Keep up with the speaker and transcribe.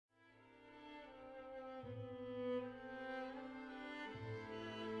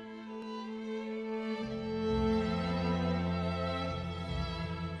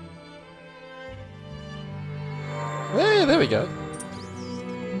we go.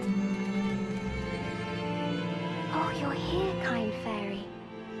 Oh, you're here, kind fairy.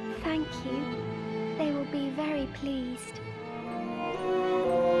 Thank you. They will be very pleased.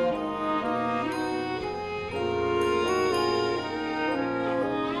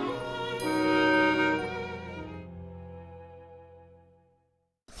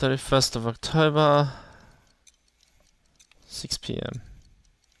 October 6 PM.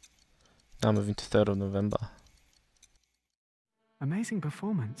 Now moving to 3rd of November. Amazing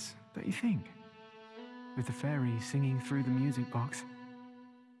performance, don't you think? With the fairy singing through the music box.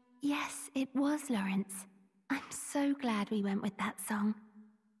 Yes, it was, Lawrence. I'm so glad we went with that song.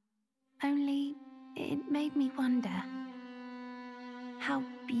 Only, it made me wonder how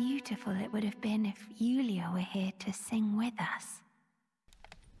beautiful it would have been if Yulia were here to sing with us.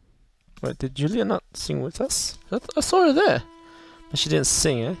 Wait, did Julia not sing with us? I saw her there, but she didn't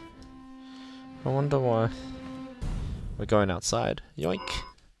sing, eh? I wonder why. We're going outside. Yoink!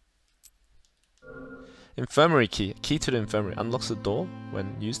 Infirmary key. Key to the infirmary. Unlocks the door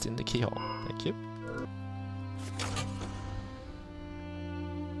when used in the keyhole. Thank you.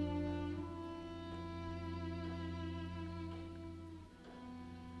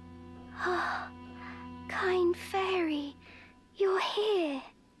 Kind fairy, you're here.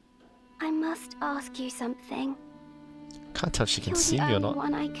 I must ask you something. Can't tell if she can You're see the me or only not.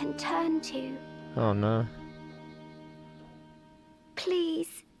 one I can turn to. Oh no.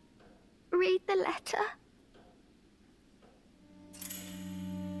 Please, read the letter.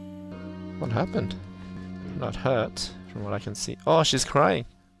 What happened? Not hurt, from what I can see. Oh, she's crying.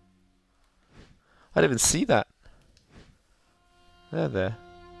 I didn't even see that. There.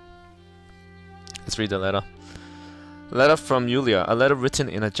 Let's read the letter. Letter from Yulia, a letter written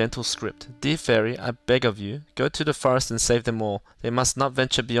in a gentle script. Dear Fairy, I beg of you, go to the forest and save them all. They must not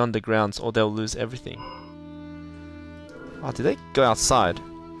venture beyond the grounds or they'll lose everything. Oh, did they go outside?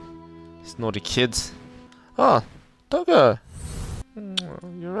 These naughty kids. Oh, Doggo!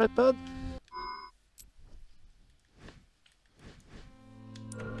 You alright, bud?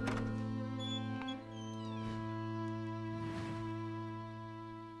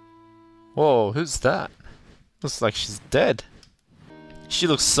 Whoa, who's that? Looks like she's dead. She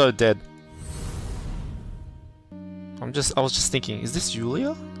looks so dead. I was just thinking, is this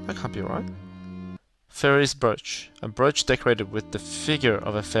Yulia? That can't be right. Fairy's brooch. A brooch decorated with the figure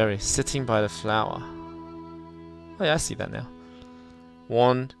of a fairy sitting by the flower. Oh yeah, I see that now.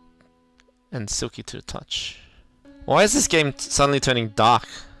 Worn and silky to the touch. Why is this game suddenly turning dark?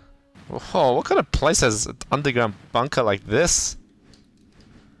 Whoa, what kind of place has an underground bunker like this?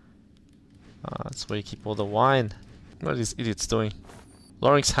 Ah, that's where you keep all the wine. What are these idiots doing?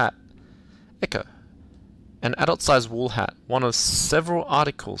 Loring's hat. Echo. An adult-sized wool hat, one of several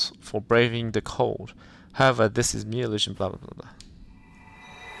articles for braving the cold. However, this is mere illusion, blah blah blah blah.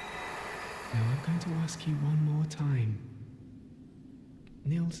 Now I'm going to ask you one more time.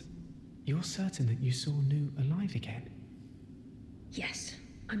 Nils, you're certain that you saw Nu alive again? Yes,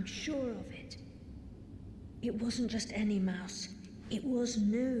 I'm sure of it. It wasn't just any mouse, it was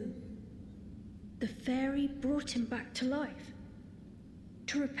Nu. The fairy brought him back to life.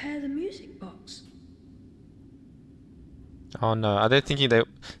 To repair the music box. Oh no, are they thinking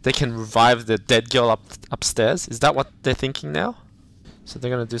they can revive the dead girl upstairs? Is that what they're thinking now? So they're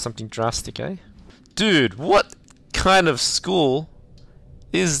gonna do something drastic, eh? Dude, what kind of school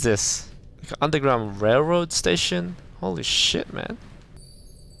is this? Like an underground railroad station? Holy shit, man.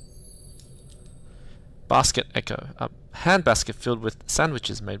 Basket Echo. A handbasket filled with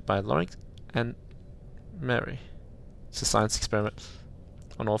sandwiches made by Loring and Mary. It's a science experiment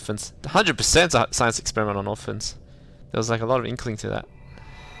on orphans. 100% a science experiment on orphans. There was like a lot of inkling to that.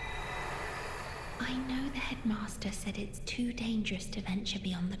 I know the headmaster said it's too dangerous to venture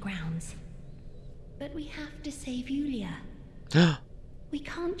beyond the grounds. But we have to save Yulia. We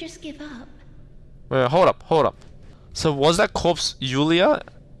can't just give up. Wait, hold up. So was that corpse Yulia?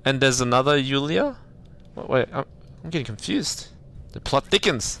 And there's another Yulia? Wait, I'm getting confused. The plot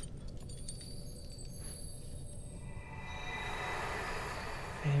thickens.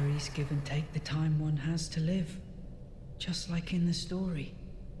 Fairies give and take the time one has to live. Just like in the story.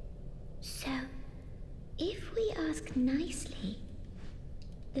 So, if we ask nicely,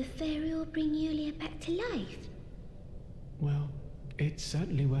 the fairy will bring Yulia back to life? Well, it's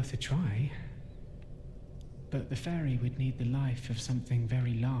certainly worth a try. But the fairy would need the life of something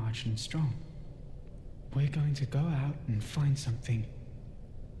very large and strong. We're going to go out and find something.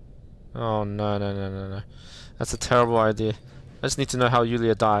 Oh no. That's a terrible idea. I just need to know how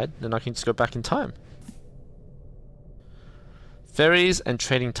Yulia died, then I can just go back in time. Fairies and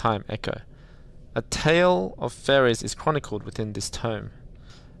trading time, Echo. A tale of fairies is chronicled within this tome.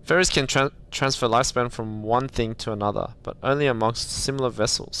 Fairies can transfer lifespan from one thing to another, but only amongst similar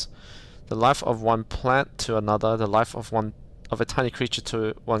vessels. The life of one plant to another, the life of a tiny creature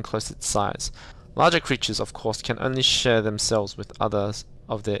to one close its size. Larger creatures, of course, can only share themselves with others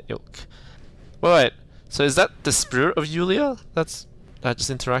of their ilk. Wait, so is that the spirit of Yulia that I just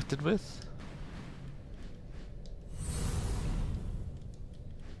interacted with?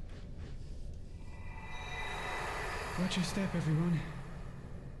 Watch your step, everyone.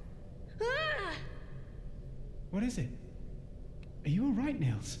 Ah! What is it? Are you alright,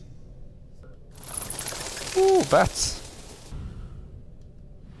 Nils? Ooh, bats!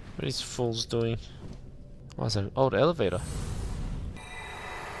 What are these fools doing? Oh, it's an old elevator.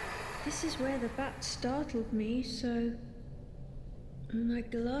 This is where the bat startled me, so my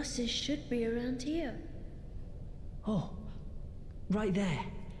glasses should be around here. Oh, right there.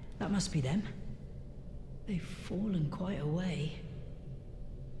 That must be them. They've fallen quite a way.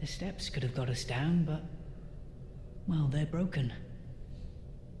 The steps could have got us down, but... well, they're broken.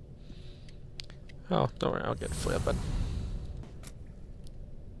 Oh, don't worry, I'll get it for you, bud.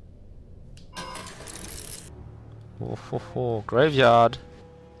 Oh, ho, ho, graveyard.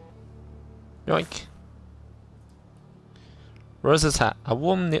 Yoink. Rosa's hat, a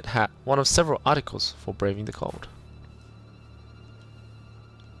warm knit hat, one of several articles for braving the cold.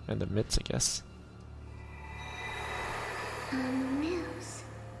 And the mitts, I guess. Nils,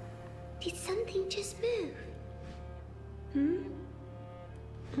 did something just move?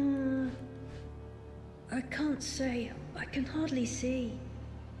 I can't say. I can hardly see.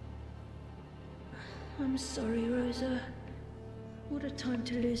 I'm sorry, Rosa. What a time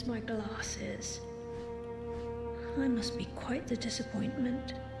to lose my glasses. I must be quite the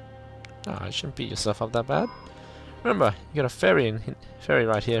disappointment. Ah, you shouldn't beat yourself up that bad. Remember, you got a fairy fairy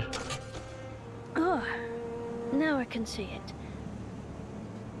right here. Ah, now I can see it.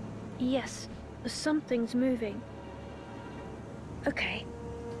 Yes, something's moving. Okay,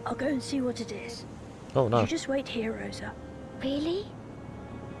 I'll go and see what it is. Oh no. You just wait here, Rosa. Really?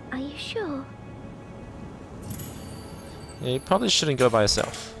 Are you sure? Yeah, you probably shouldn't go by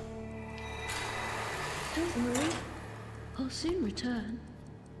yourself. Don't worry, I'll soon return.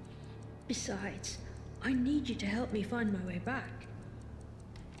 Besides, I need you to help me find my way back.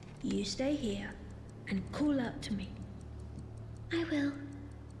 You stay here and call out to me. I will.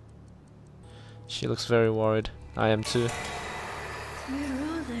 She looks very worried. I am too.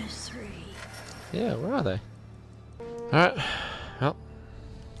 Where are those three? Yeah, where are they? Alright, well.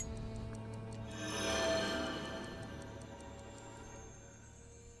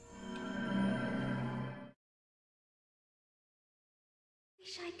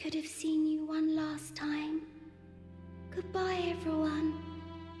 Wish I could have seen you one last time. Goodbye, everyone.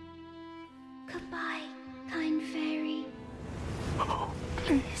 Goodbye, kind fairy. Oh,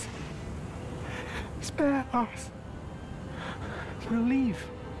 please. Spare us. We'll leave.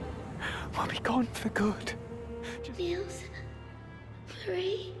 We'll be gone for good. Nils,